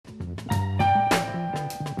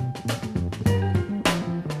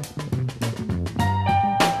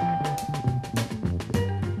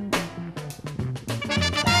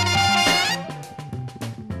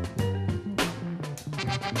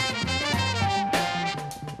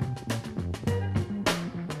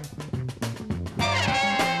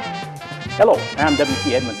Hello, I'm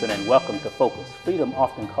W.T. Edmondson and welcome to Focus. Freedom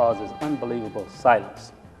often causes unbelievable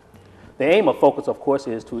silence. The aim of Focus, of course,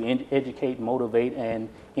 is to educate, motivate, and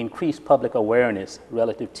increase public awareness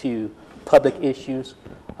relative to public issues,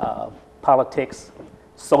 politics,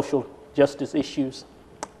 social justice issues.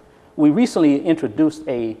 We recently introduced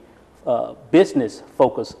a business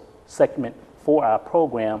focus segment for our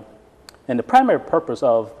program, and the primary purpose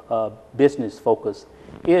of business focus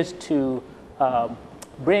is to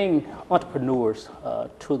bring entrepreneurs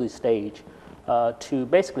to the stage to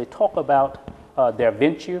basically talk about their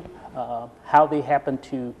venture, how they happen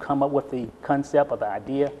to come up with the concept or the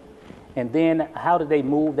idea, and then how do they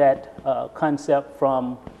move that concept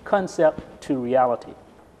from concept to reality.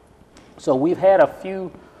 So we've had a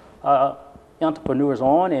few entrepreneurs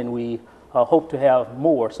on, and we hope to have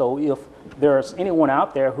more. So if there's anyone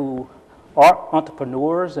out there who are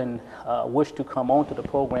entrepreneurs and wish to come on to the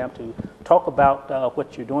program to talk about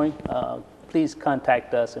what you're doing, please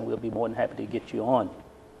contact us and we'll be more than happy to get you on.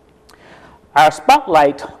 Our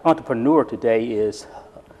spotlight entrepreneur today is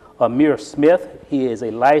Ameir Smith. He is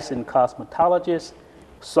a licensed cosmetologist,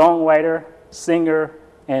 songwriter, singer,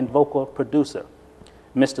 and vocal producer.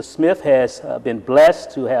 Mr. Smith has been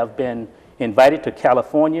blessed to have been invited to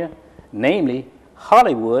California, namely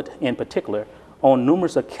Hollywood in particular, on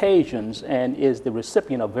numerous occasions, and is the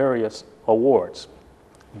recipient of various awards,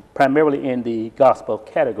 primarily in the gospel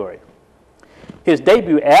category. His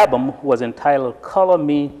debut album was entitled Color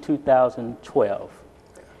Me 2012.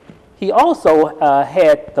 He also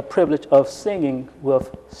had the privilege of singing with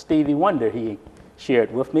Stevie Wonder, he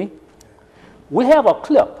shared with me. We have a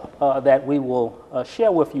clip that we will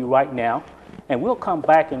share with you right now, and we'll come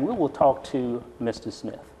back and we will talk to Mr.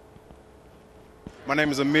 Smith. My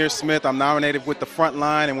name is Ameir Smith. I'm nominated with the Front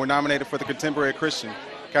Line, and we're nominated for the Contemporary Christian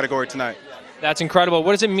category tonight. That's incredible.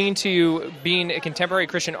 What does it mean to you, being a contemporary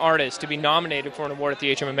Christian artist, to be nominated for an award at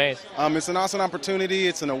the HMMAs? It's an awesome opportunity.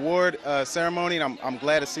 It's an award ceremony, and I'm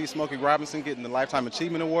glad to see Smokey Robinson getting the Lifetime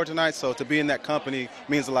Achievement Award tonight. So to be in that company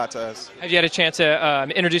means a lot to us. Have you had a chance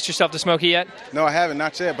to introduce yourself to Smokey yet? No, I haven't,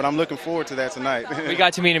 not yet, but I'm looking forward to that tonight. We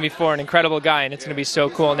got to meet him before, an incredible guy, and it's going to be so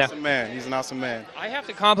cool now. He's an awesome man. I have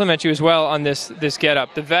to compliment you as well on this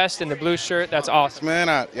getup. The vest and the blue shirt, that's awesome.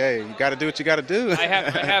 Man, you got to do what you got to do. I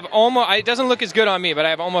have almost, it doesn't look as good on me, but I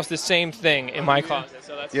have almost the same thing in my closet.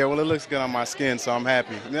 So that's yeah, well, it looks good on my skin, so I'm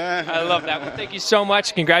happy. I love that. Well, thank you so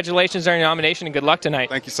much. Congratulations on your nomination, and good luck tonight.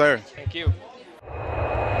 Thank you, sir. Thank you.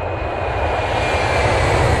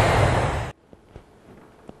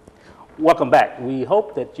 Welcome back. We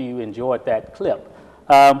hope that you enjoyed that clip.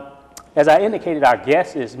 As I indicated, our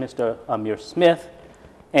guest is Mr. Ameir Smith,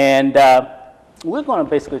 and we're going to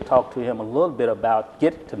basically talk to him a little bit about,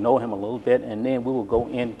 get to know him a little bit, and then we will go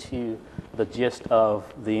into the gist of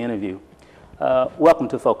the interview. Welcome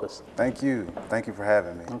to Focus. Thank you. Thank you for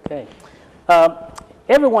having me. Okay.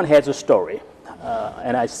 Everyone has a story,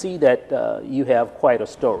 and I see that you have quite a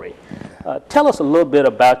story. Tell us a little bit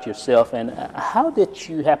about yourself, and how did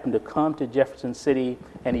you happen to come to Jefferson City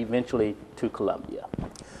and eventually to Columbia?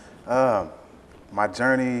 My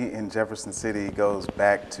journey in Jefferson City goes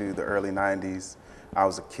back to the early 90s. I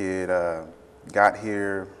was a kid, got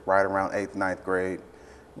here right around 8th, 9th grade,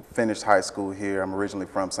 finished high school here. I'm originally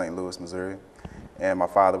from St. Louis, Missouri, and my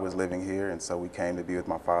father was living here, and so we came to be with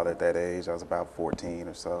my father at that age. I was about 14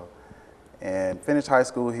 or so, and finished high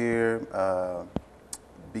school here,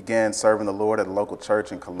 began serving the Lord at a local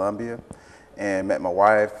church in Columbia, and met my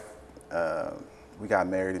wife. We got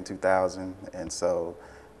married in 2000, and so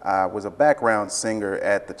I was a background singer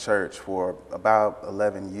at the church for about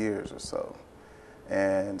 11 years or so,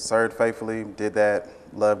 and served faithfully, did that,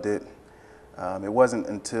 loved it. It wasn't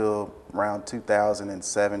until around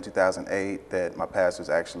 2007, 2008 that my pastors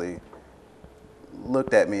actually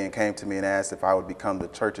looked at me and came to me and asked if I would become the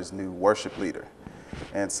church's new worship leader.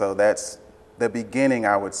 And so that's the beginning,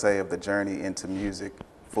 I would say, of the journey into music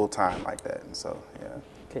full-time like that. And so, yeah.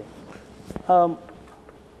 Okay.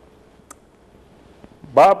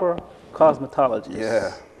 Barber, cosmetologist,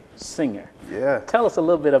 yeah, singer. Yeah. Tell us a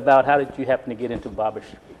little bit about how did you happen to get into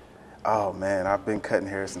barbershop? Oh man, I've been cutting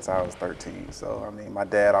hair since I was 13. So, I mean, my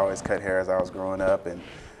dad always cut hair as I was growing up, and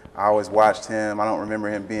I always watched him. I don't remember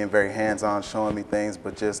him being very hands-on showing me things,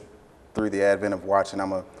 but just through the advent of watching,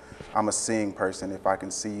 I'm a seeing person. If I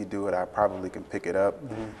can see you do it, I probably can pick it up.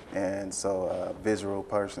 Mm-hmm. And so, visual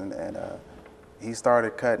person, and he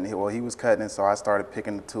started cutting. Well, he was cutting it, so I started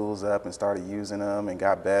picking the tools up and started using them and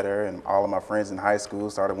got better. And all of my friends in high school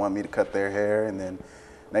started wanting me to cut their hair, and then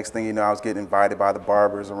next thing you know, I was getting invited by the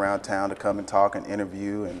barbers around town to come and talk and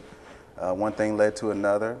interview, and one thing led to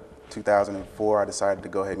another. 2004, I decided to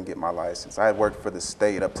go ahead and get my license. I had worked for the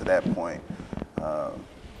state up to that point,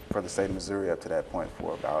 for the state of Missouri up to that point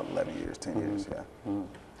for about 11 years, 10 years, yeah.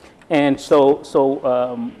 And so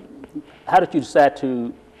how did you decide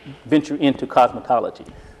to venture into cosmetology?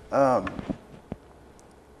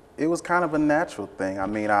 It was kind of a natural thing. I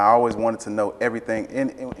mean, I always wanted to know everything.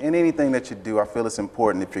 In anything that you do, I feel it's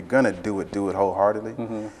important. If you're going to do it wholeheartedly.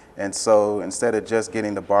 And so instead of just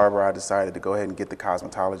getting the barber, I decided to go ahead and get the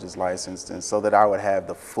cosmetologist licensed, and so that I would have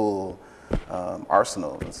the full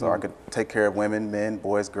arsenal. And so I could take care of women, men,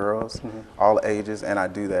 boys, girls, all ages, and I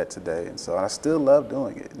do that today. And so I still love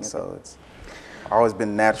doing it. And so it's always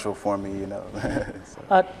been natural for me, you know.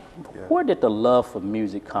 So, where did the love for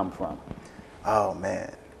music come from? Oh,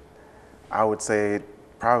 man. I would say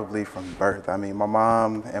probably from birth. I mean, my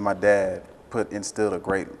mom and my dad instilled a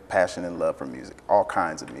great passion and love for music, all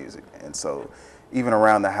kinds of music. And so even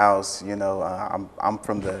around the house, you know, I'm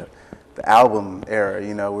from the album era,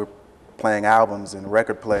 you know, we're playing albums and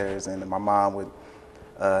record players, and my mom would,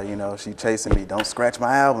 you know, she chasing me, don't scratch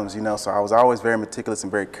my albums, you know, so I was always very meticulous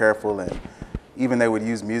and very careful, and even they would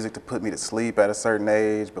use music to put me to sleep at a certain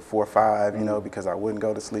age, before 5, you know, because I wouldn't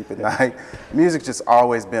go to sleep at night. Music's just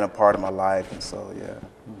always been a part of my life, and so,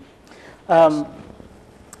 yeah.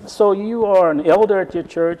 So you are an elder at your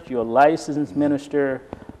church, you're a licensed minister,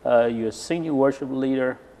 you're a senior worship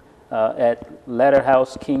leader at Latter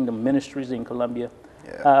House Kingdom Ministries in Columbia.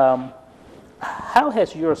 Yeah. How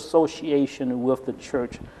has your association with the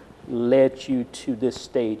church led you to this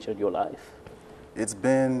stage of your life? It's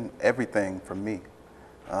been everything for me.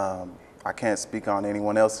 I can't speak on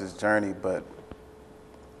anyone else's journey, but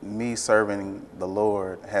me serving the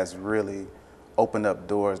Lord has really opened up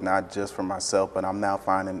doors, not just for myself, but I'm now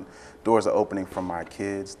finding doors are opening for my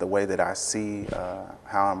kids, the way that I see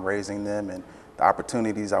how I'm raising them, and the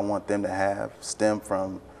opportunities I want them to have stem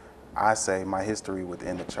from, I say, my history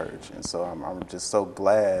within the church. And so I'm just so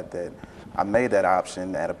glad that I made that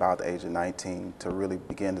option at about the age of 19 to really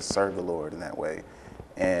begin to serve the Lord in that way.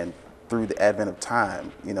 And through the advent of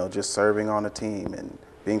time, you know, just serving on a team and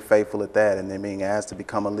being faithful at that, and then being asked to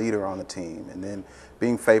become a leader on the team, and then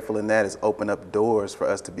being faithful in that has opened up doors for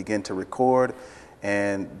us to begin to record,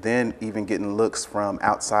 and then even getting looks from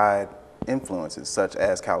outside influences such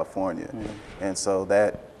as California. And so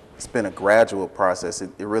it's been a gradual process.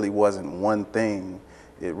 It really wasn't one thing.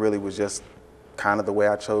 It really was just kind of the way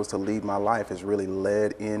I chose to lead my life has really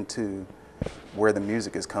led into where the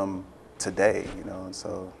music has come today, you know, and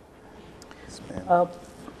so it's been...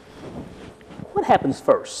 What happens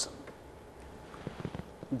first?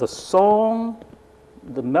 The song,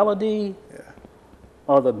 the melody,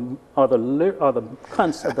 or the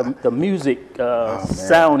music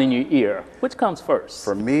sound in your ear? Which comes first?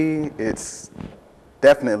 For me, it's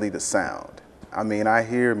definitely the sound. I mean, I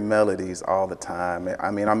hear melodies all the time. I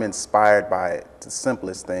mean, I'm inspired by it, the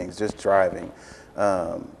simplest things, just driving,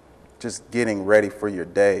 just getting ready for your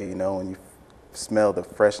day, you know, when you smell the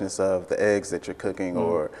freshness of the eggs that you're cooking,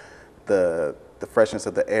 or the freshness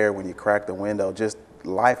of the air when you crack the window, just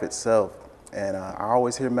life itself. And I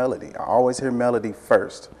always hear melody. I always hear melody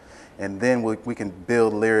first. And then we can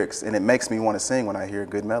build lyrics, and it makes me want to sing when I hear a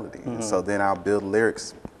good melody. And so then I'll build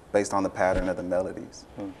lyrics based on the pattern of the melodies.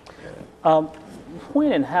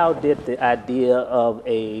 When and how did the idea of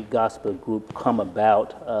a gospel group come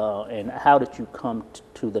about, and how did you come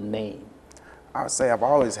to the name? I would say I've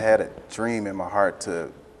always had a dream in my heart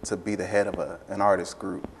to be the head of an artist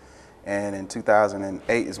group. And in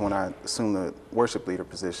 2008 is when I assumed the worship leader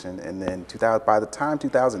position. And then by the time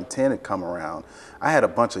 2010 had come around, I had a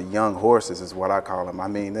bunch of young horses, is what I call them. I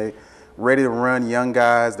mean, they ready to run, young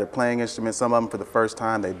guys. They're playing instruments, some of them for the first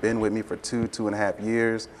time. They've been with me for 2.5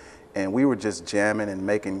 years. And we were just jamming and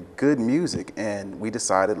making good music. And we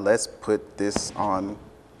decided, let's put this on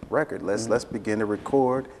record. Let's begin to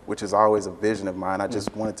record, which is always a vision of mine. I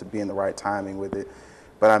just wanted to be in the right timing with it.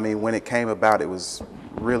 But I mean, when it came about, it was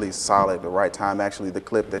really solid, the right time. Actually, the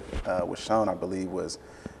clip that was shown, I believe, was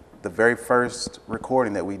the very first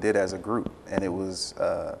recording that we did as a group. And it was,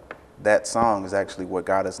 that song is actually what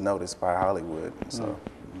got us noticed by Hollywood. So.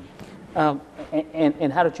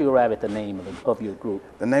 And how did you arrive at the name of your group?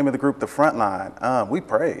 The name of the group, The Frontline, we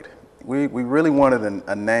prayed. We really wanted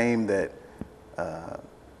a name that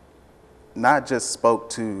not just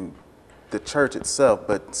spoke to the church itself,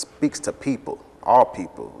 but speaks to people. All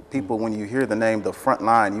people. People, when you hear the name The Front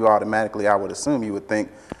Line, you automatically, I would assume, you would think,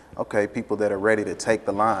 okay, people that are ready to take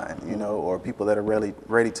the line, you know, or people that are really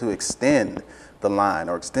ready to extend the line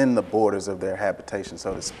or extend the borders of their habitation,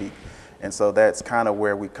 so to speak. And so that's kind of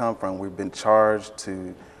where we come from. We've been charged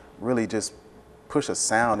to really just push a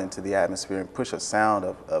sound into the atmosphere and push a sound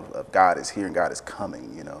of God is here and God is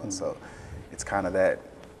coming, you know. And so it's kind of that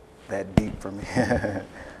deep for me.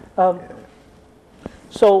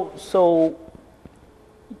 So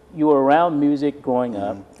you were around music growing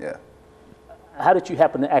up. Yeah. How did you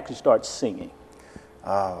happen to actually start singing?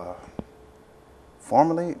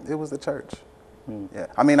 Formerly, it was the church. Yeah,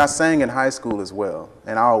 I mean, I sang in high school as well,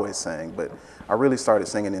 and I always sang, but I really started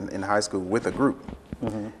singing in high school with a group.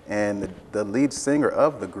 And the lead singer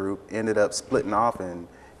of the group ended up splitting off, and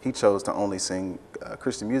he chose to only sing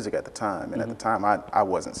Christian music at the time. And at the time, I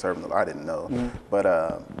wasn't serving the Lord, I didn't know. But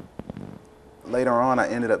later on, I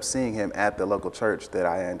ended up seeing him at the local church that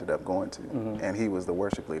I ended up going to, and he was the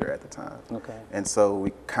worship leader at the time. Okay. And so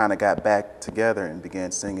we kind of got back together and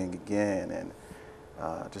began singing again, and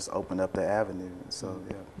just opened up the avenue. And so,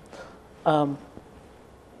 yeah.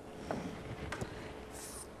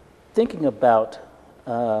 Thinking about,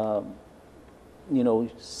 you know,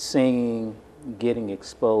 singing, getting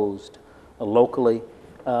exposed locally,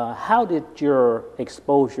 how did your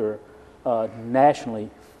exposure nationally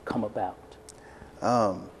come about?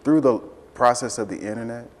 Through the process of the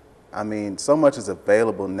internet. I mean, so much is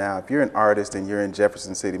available now. If you're an artist and you're in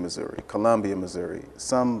Jefferson City, Missouri, Columbia, Missouri,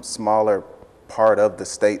 some smaller part of the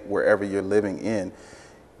state wherever you're living in,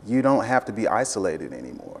 you don't have to be isolated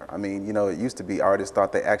anymore. I mean, you know, it used to be artists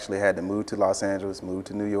thought they actually had to move to Los Angeles, move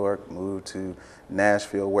to New York, move to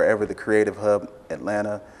Nashville, wherever the creative hub,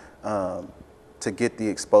 Atlanta, to get the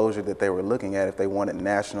exposure that they were looking at if they wanted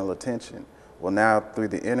national attention. Well, now through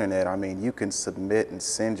the internet, I mean, you can submit and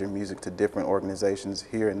send your music to different organizations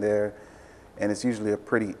here and there, and it's usually a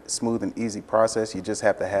pretty smooth and easy process. You just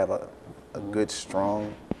have to have a good,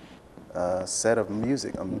 strong set of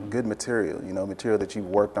music, good material, you know, material that you've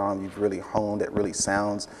worked on, you've really honed, that really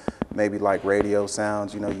sounds maybe like radio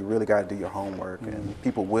sounds. You know, you really got to do your homework, and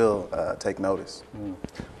people will take notice.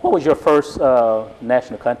 What was your first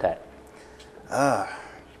national contact?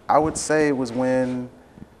 I would say it was when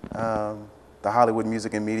the Hollywood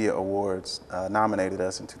Music and Media Awards nominated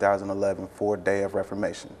us in 2011 for Day of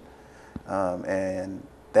Reformation. And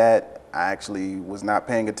that I actually was not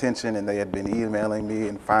paying attention, and they had been emailing me,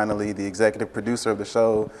 and finally the executive producer of the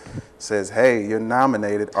show says, "Hey, you're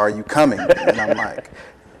nominated, are you coming?" And I'm like,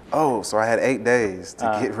 oh, so I had 8 days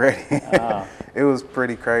to get ready. It was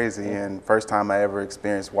pretty crazy, and first time I ever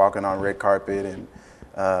experienced walking on red carpet and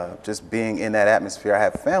just being in that atmosphere. I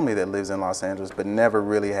have family that lives in Los Angeles, but never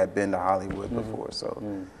really had been to Hollywood before, so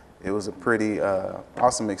it was a pretty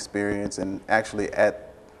awesome experience. And actually at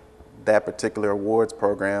that particular awards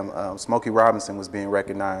program, Smokey Robinson was being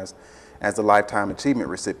recognized as the Lifetime Achievement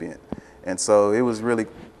recipient. And so it was really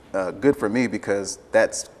good for me because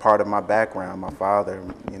that's part of my background. My father,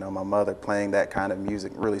 you know, my mother playing that kind of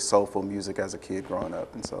music, really soulful music as a kid growing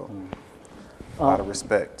up. And so a lot of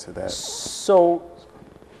respect to that. So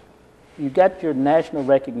you got your national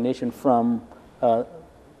recognition from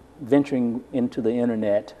venturing into the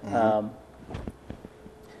internet.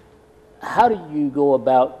 How do you go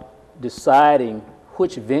about deciding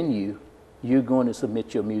which venue you're going to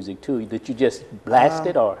submit your music to? Did you just blast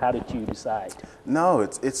it, or how did you decide? No,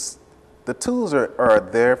 it's the tools are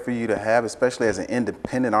there for you to have, especially as an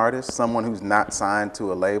independent artist, someone who's not signed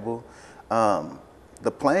to a label.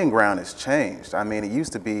 The playing ground has changed. I mean, it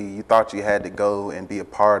used to be you thought you had to go and be a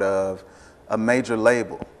part of a major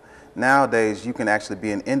label. Nowadays, you can actually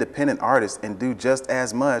be an independent artist and do just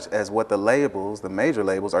as much as what the labels, the major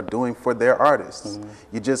labels, are doing for their artists.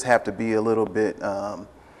 You just have to be a little bit kind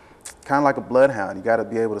of like a bloodhound. You got to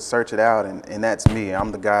be able to search it out, and that's me.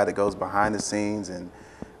 I'm the guy that goes behind the scenes, and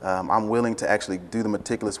I'm willing to actually do the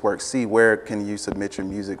meticulous work, see where can you submit your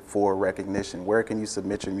music for recognition, where can you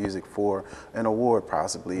submit your music for an award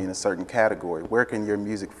possibly in a certain category, where can your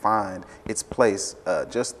music find its place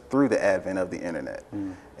just through the advent of the internet.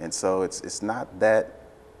 And so it's not that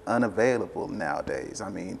unavailable nowadays. I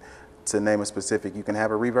mean, to name a specific, you can have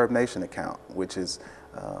a Reverb Nation account, which is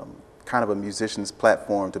kind of a musician's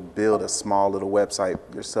platform to build a small little website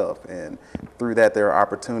yourself, and through that there are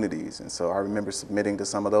opportunities. And so I remember submitting to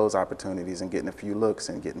some of those opportunities and getting a few looks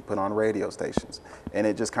and getting put on radio stations, and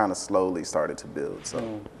it just kind of slowly started to build. So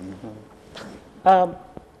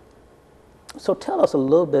So tell us a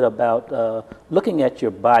little bit about, looking at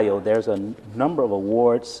your bio, there's a number of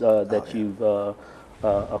awards that you've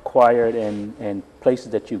acquired and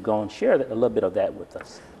places that you've gone. Share a little bit of that with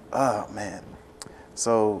us. Oh, man.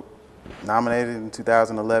 So nominated in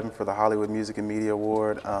 2011 for the Hollywood Music and Media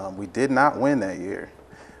Award. We did not win that year,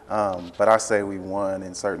 but I say we won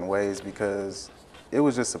in certain ways because it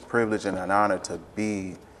was just a privilege and an honor to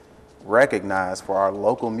be recognized for our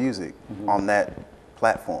local music on that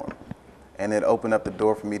platform. and it opened up the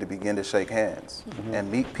door for me to begin to shake hands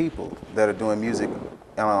and meet people that are doing music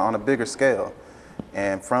on a bigger scale.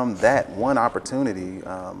 And from that one opportunity,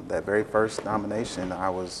 that very first nomination, I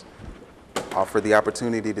was offered the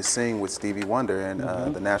opportunity to sing with Stevie Wonder and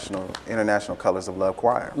the International Colors of Love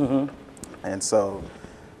Choir. And so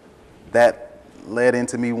that led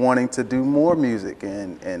into me wanting to do more music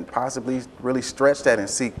and possibly really stretch that and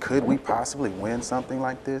see, could we possibly win something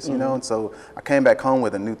like this, you know? And so I came back home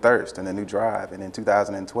with a new thirst and a new drive, and in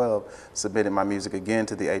 2012 submitted my music again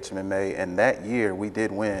to the HMMA, and that year we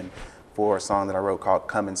did win for a song that I wrote called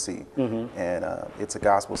Come and See. And it's a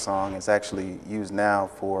gospel song. It's actually used now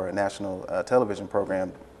for a national television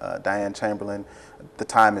program. Diane Chamberlain, The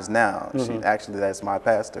Time Is Now. That's my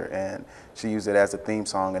pastor, and she used it as a theme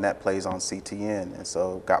song, and that plays on CTN, and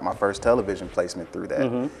so got my first television placement through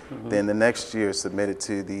that. Then the next year submitted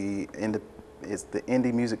to the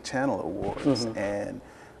Indie Music Channel Awards, and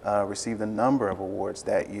received a number of awards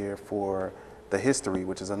that year for The History,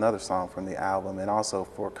 which is another song from the album, and also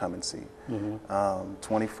for Come and See.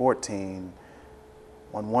 2014,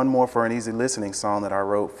 won one more for an easy listening song that I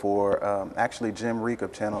wrote for actually Jim Reek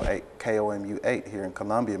of Channel 8, KOMU 8 here in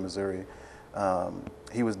Columbia, Missouri.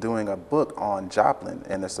 He was doing a book on Joplin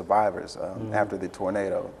and the survivors after the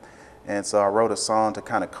tornado. And so I wrote a song to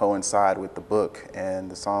kind of coincide with the book,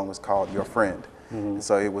 and the song was called Your Friend. And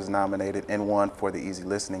so it was nominated and won for the easy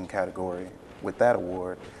listening category with that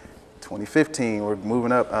award. 2015, we're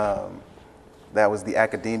moving up. That was the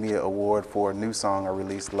Academia Award for a new song I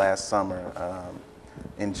released last summer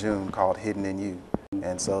in June called Hidden in You.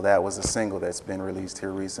 And so that was a single that's been released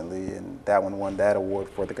here recently, and that one won that award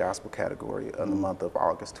for the gospel category in the month of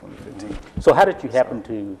August 2015. So how did you happen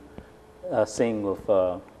to sing with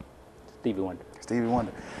Stevie Wonder? Stevie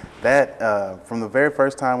Wonder. That, from the very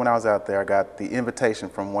first time when I was out there, I got the invitation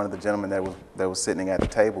from one of the gentlemen that was sitting at the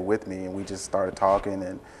table with me, and we just started talking.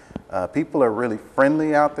 And people are really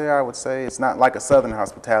friendly out there, I would say. It's not like a Southern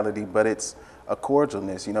hospitality, but it's a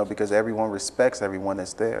cordialness, you know, because everyone respects everyone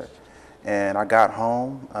that's there. And I got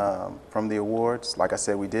home from the awards. Like I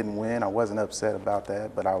said, we didn't win. I wasn't upset about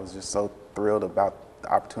that, but I was just so thrilled about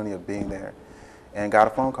the opportunity of being there, and got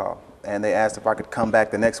a phone call. And they asked if I could come back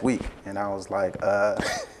the next week. And I was like,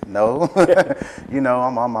 no, you know,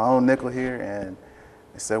 I'm on my own nickel here. And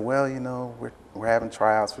they said, well, you know, we're having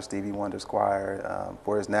tryouts for Stevie Wonder's choir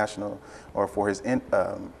for his national, or for his,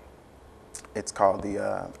 it's called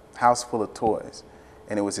the House Full of Toys.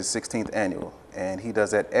 And it was his 16th annual. And he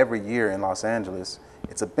does that every year in Los Angeles.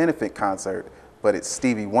 It's a benefit concert, but it's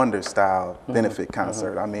Stevie Wonder style benefit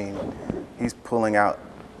concert. I mean, he's pulling out,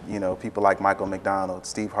 you know, people like Michael McDonald,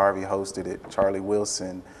 Steve Harvey hosted it, Charlie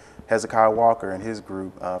Wilson, Hezekiah Walker and his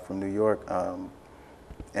group from New York,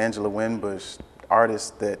 Angela Winbush,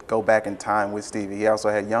 artists that go back in time with Stevie. He also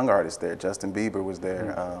had young artists there. Justin Bieber was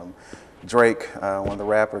there. Drake, one of the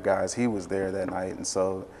rapper guys, he was there that night. And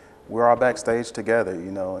so we're all backstage together,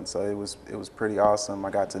 you know, and so it was pretty awesome. I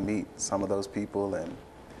got to meet some of those people and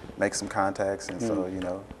make some contacts, and so, you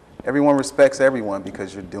know, everyone respects everyone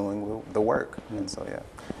because you're doing the work, and so,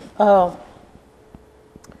 yeah.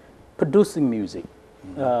 Producing music,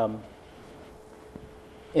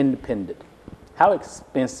 independent, how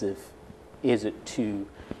expensive is it to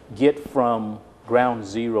get from ground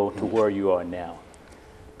zero to where you are now?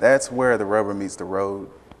 That's where the rubber meets the road,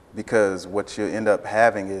 because what you end up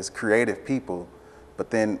having is creative people, but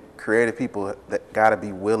then creative people that got to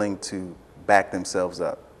be willing to back themselves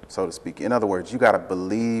up, so to speak. In other words, you got to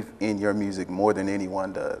believe in your music more than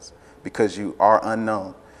anyone does, because you are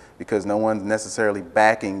unknown, because no one's necessarily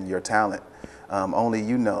backing your talent. Only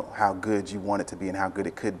you know how good you want it to be and how good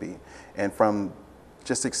it could be. And from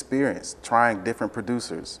just experience, trying different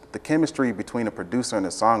producers, the chemistry between a producer and a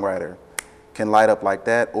songwriter can light up like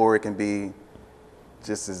that, or it can be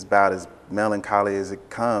just about as melancholy as it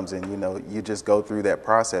comes, and you know, you just go through that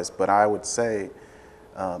process. But I would say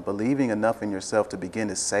believing enough in yourself to begin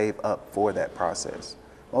to save up for that process.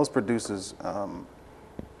 Most producers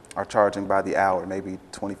are charging by the hour, maybe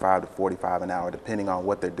 25 to 45 an hour, depending on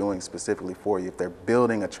what they're doing specifically for you. If they're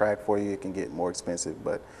building a track for you, it can get more expensive,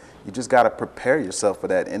 but you just got to prepare yourself for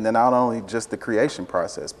that. And then not only just the creation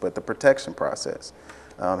process, but the protection process,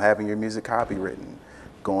 having your music copywritten,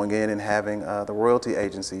 going in and having the royalty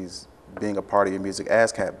agencies being a part of your music,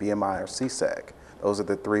 ASCAP, BMI, or CSAC. Those are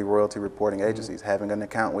the three royalty reporting agencies. Having an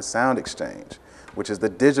account with Sound Exchange, which is the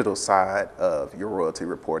digital side of your royalty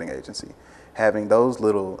reporting agency. Having those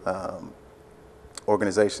little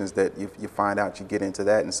organizations that you find out, you get into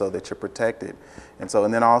that, and so that you're protected. And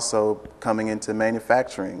then also coming into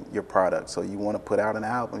manufacturing your product. So you want to put out an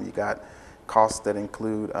album, you got costs that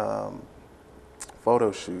include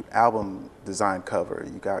photo shoot, album design cover.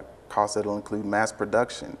 You got costs that'll include mass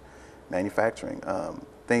production, manufacturing,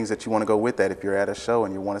 things that you want to go with that if you're at a show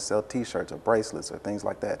and you want to sell t-shirts or bracelets or things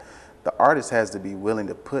like that. The artist has to be willing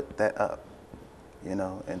to put that up, you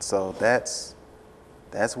know, and so that's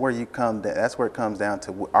where you come. That's where it comes down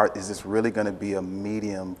to: is this really going to be a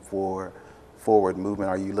medium for forward movement?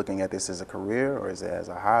 Are you looking at this as a career, or is it as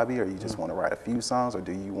a hobby, or you just want to write a few songs, or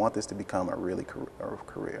do you want this to become a really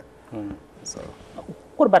career? So,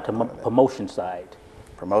 What about the promotion side?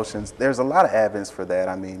 Promotions. There's a lot of avenues for that.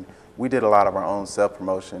 I mean, we did a lot of our own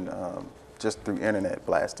self-promotion just through internet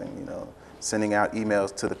blasting. You know, sending out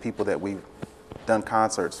emails to the people that we've done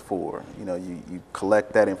concerts for. You know, you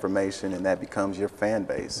collect that information and that becomes your fan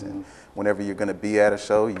base. And whenever you're going to be at a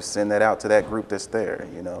show, you send that out to that group that's there,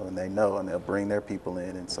 you know, and they know, and they'll bring their people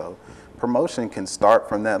in. And so promotion can start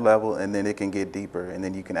from that level, and then it can get deeper, and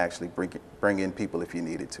then you can actually bring in people if you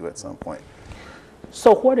needed to at some point.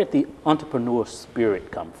 So where did the entrepreneur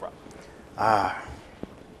spirit come from?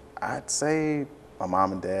 I'd say my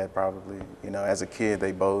mom and dad probably. You know, as a kid,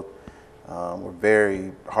 they both were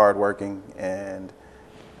very hardworking and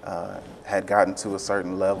had gotten to a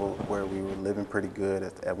certain level where we were living pretty good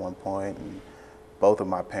at one point. And both of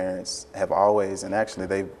my parents have always, and actually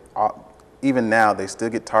they've, even now they still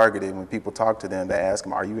get targeted when people talk to them. They ask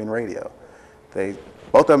them, "Are you in radio?"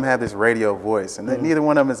 Both of them have this radio voice, and neither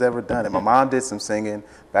one of them has ever done it. My mom did some singing,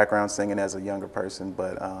 background singing as a younger person,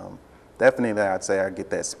 but definitely I'd say I get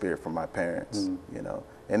that spirit from my parents, you know.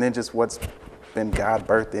 And then just what's been God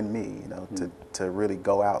birthed in me, you know, to really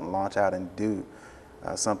go out and launch out and do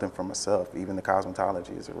something for myself. Even the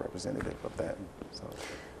cosmetology is a representative of that.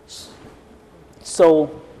 So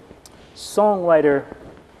songwriter,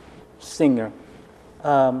 singer,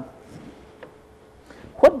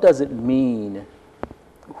 what does it mean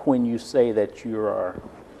when you say that you are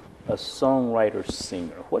a songwriter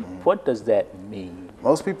singer? What does that mean?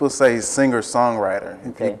 Most people say singer-songwriter.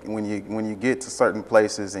 Okay. When you get to certain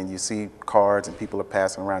places and you see cards and people are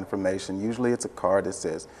passing around information, usually it's a card that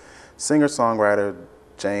says singer-songwriter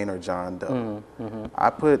Jane or John Doe. I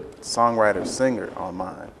put songwriter-singer on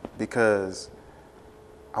mine because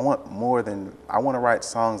I want to write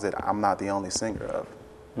songs that I'm not the only singer of.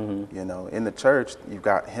 You know, in the church, you've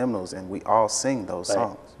got hymnals, and we all sing those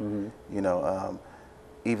songs. You know,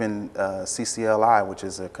 even CCLI, which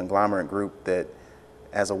is a conglomerate group that,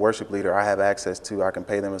 as a worship leader, I have access to. I can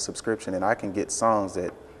pay them a subscription, and I can get songs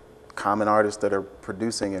that common artists that are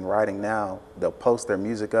producing and writing now, they'll post their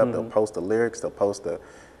music up, they'll post the lyrics, they'll post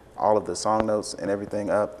all of the song notes and everything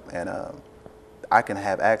up, and I can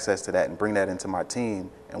have access to that and bring that into my team,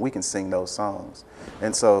 and we can sing those songs.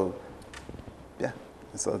 And so, yeah,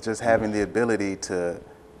 so just having the ability to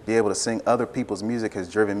be able to sing other people's music has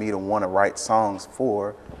driven me to want to write songs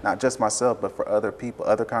for not just myself, but for other people,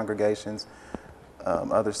 other congregations,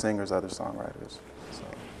 other singers, other songwriters.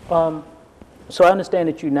 So I understand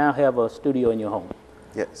that you now have a studio in your home.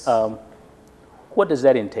 Yes. What does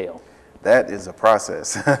that entail? That is a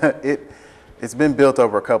process. It's been built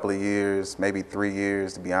over a couple of years, maybe 3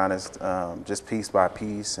 years, to be honest, just piece by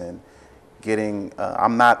piece, and getting,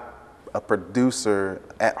 I'm not a producer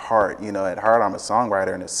at heart. You know, at heart I'm a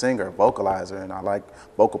songwriter and a singer, a vocalizer, and I like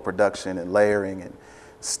vocal production and layering and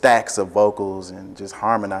stacks of vocals and just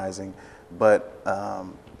harmonizing, but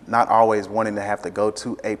not always wanting to have to go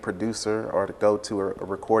to a producer or to go to a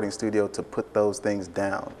recording studio to put those things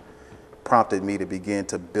down prompted me to begin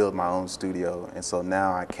to build my own studio. And so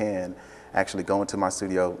now I can actually go into my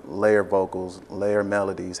studio, layer vocals, layer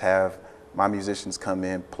melodies, have my musicians come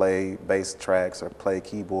in, play bass tracks or play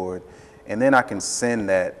keyboard, and then I can send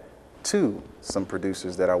that to some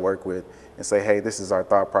producers that I work with and say, hey, this is our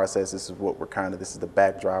thought process, this is what this is the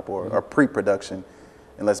backdrop or pre-production,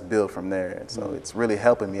 and let's build from there. And so it's really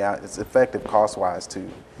helping me out. It's effective cost-wise too.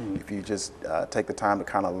 If you just take the time to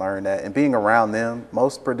kind of learn that. And being around them,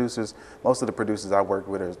 most of the producers I work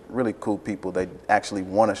with are really cool people. They actually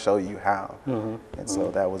want to show you how. And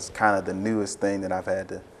so that was kind of the newest thing that I've had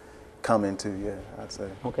to come into, yeah, I'd say.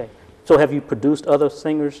 Okay. So have you produced other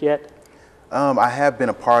singers yet? I have been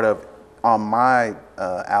a part of, on my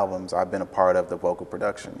albums, I've been a part of the vocal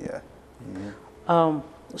production, yeah.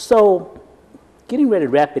 So getting ready to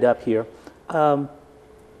wrap it up here,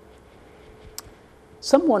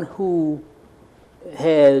 someone who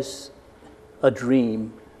has a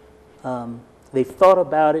dream, they've thought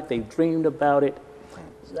about it, they've dreamed about it,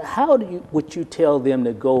 how would you tell them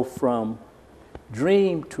to go from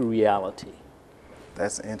dream to reality?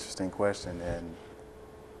 That's an interesting question, and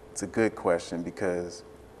it's a good question because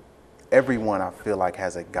everyone I feel like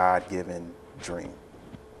has a God-given dream.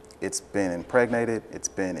 it's been impregnated, it's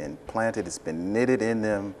been implanted, it's been knitted in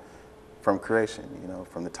them from creation, you know,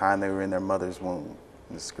 from the time they were in their mother's womb.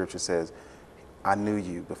 And the scripture says, I knew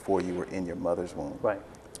you before you were in your mother's womb. Right.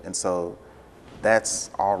 And so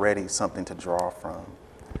that's already something to draw from.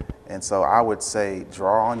 And so I would say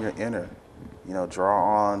draw on your inner, you know, draw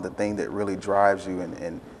on the thing that really drives you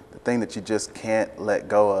and the thing that you just can't let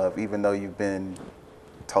go of, even though you've been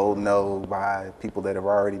told no by people that are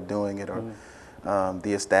already doing it, or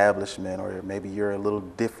the establishment, or maybe you're a little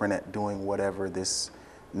different at doing whatever this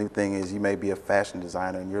new thing is. You may be a fashion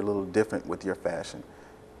designer and you're a little different with your fashion.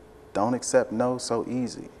 Don't accept no so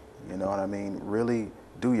easy. You know what I mean? Really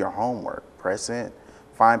do your homework, press in,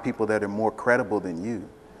 find people that are more credible than you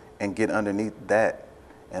and get underneath that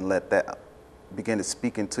and let that begin to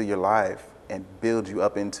speak into your life and build you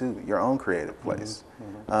up into your own creative place.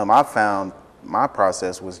 I found my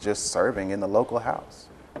process was just serving in the local house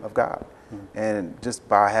of God. And just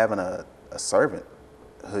by having a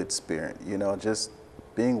servanthood spirit, you know, just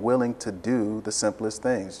being willing to do the simplest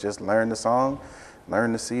things. Just learn the song,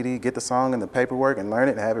 learn the CD, get the song and the paperwork and learn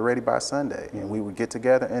it and have it ready by Sunday. And we would get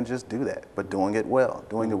together and just do that, but doing it well,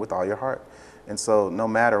 doing it with all your heart. And so no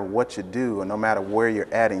matter what you do, and no matter where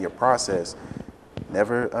you're at in your process,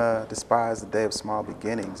 never despise the day of small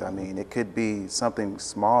beginnings. I mean, it could be something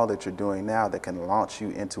small that you're doing now that can launch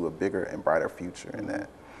you into a bigger and brighter future in that.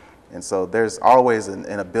 And so there's always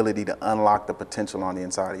an ability to unlock the potential on the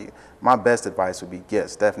inside of you. My best advice would be,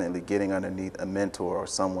 yes, definitely getting underneath a mentor or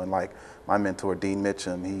someone like my mentor, Dean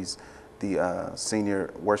Mitchum. He's the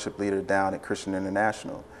senior worship leader down at Christian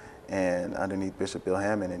International and underneath Bishop Bill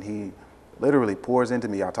Hammond. And he literally pours into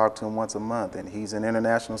me. I talk to him once a month, and he's an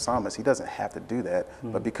international psalmist. He doesn't have to do that,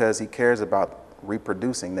 but because he cares about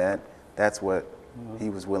reproducing that, that's what he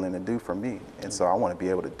was willing to do for me. And so I want to be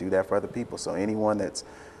able to do that for other people. So anyone that's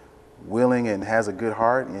willing and has a good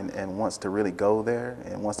heart and wants to really go there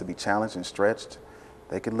and wants to be challenged and stretched,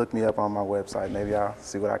 they can look me up on my website. Maybe I'll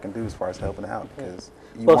see what I can do as far as helping out, because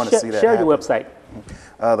you want to see that share happen. your website.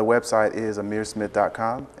 The website is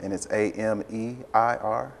AmeirSmith.com, and it's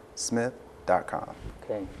AMEIR Smith.com.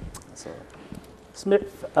 Okay. So,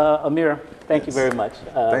 Smith, Ameir, thank you very much.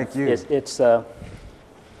 Thank you. It's a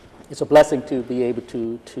blessing to be able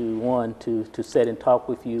to sit and talk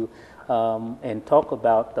with you and talk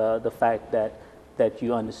about the fact that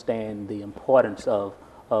you understand the importance of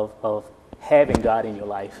having God in your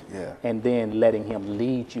life, and then letting Him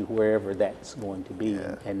lead you wherever that's going to be,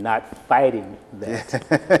 and not fighting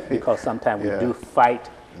that, because sometimes we do fight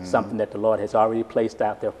something that the Lord has already placed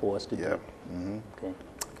out there for us to do. Okay.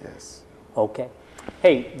 Yes. Okay.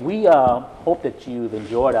 Hey, we hope that you've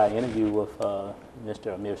enjoyed our interview with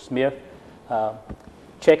Mr. Ameir Smith.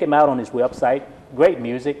 Check him out on his website. Great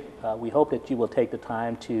music. We hope that you will take the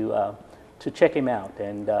time to check him out.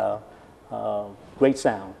 And great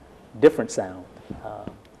sound, different sound.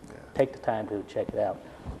 Take the time to check it out.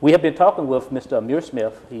 We have been talking with Mr. Ameir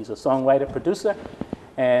Smith. He's a songwriter, producer,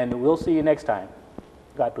 and we'll see you next time.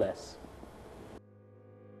 God bless.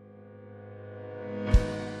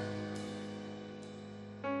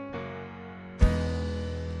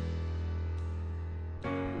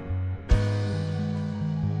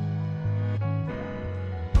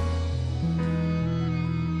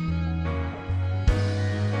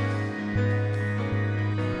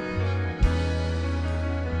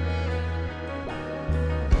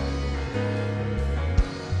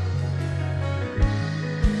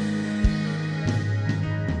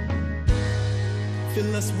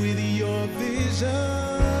 Fill us with your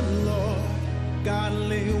vision, Lord.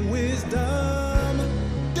 Godly wisdom.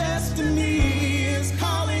 Destiny is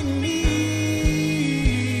calling me.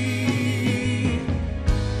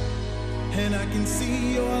 And I can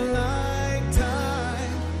see your light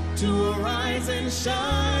time to arise and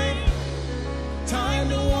shine. Time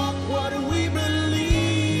to walk what we believe.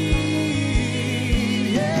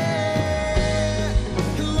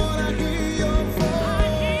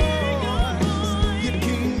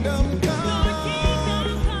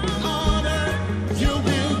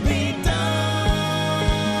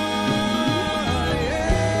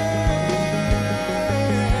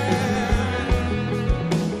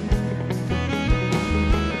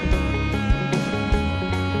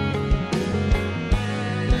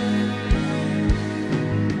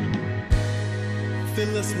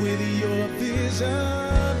 Fill us with your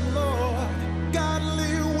vision, Lord.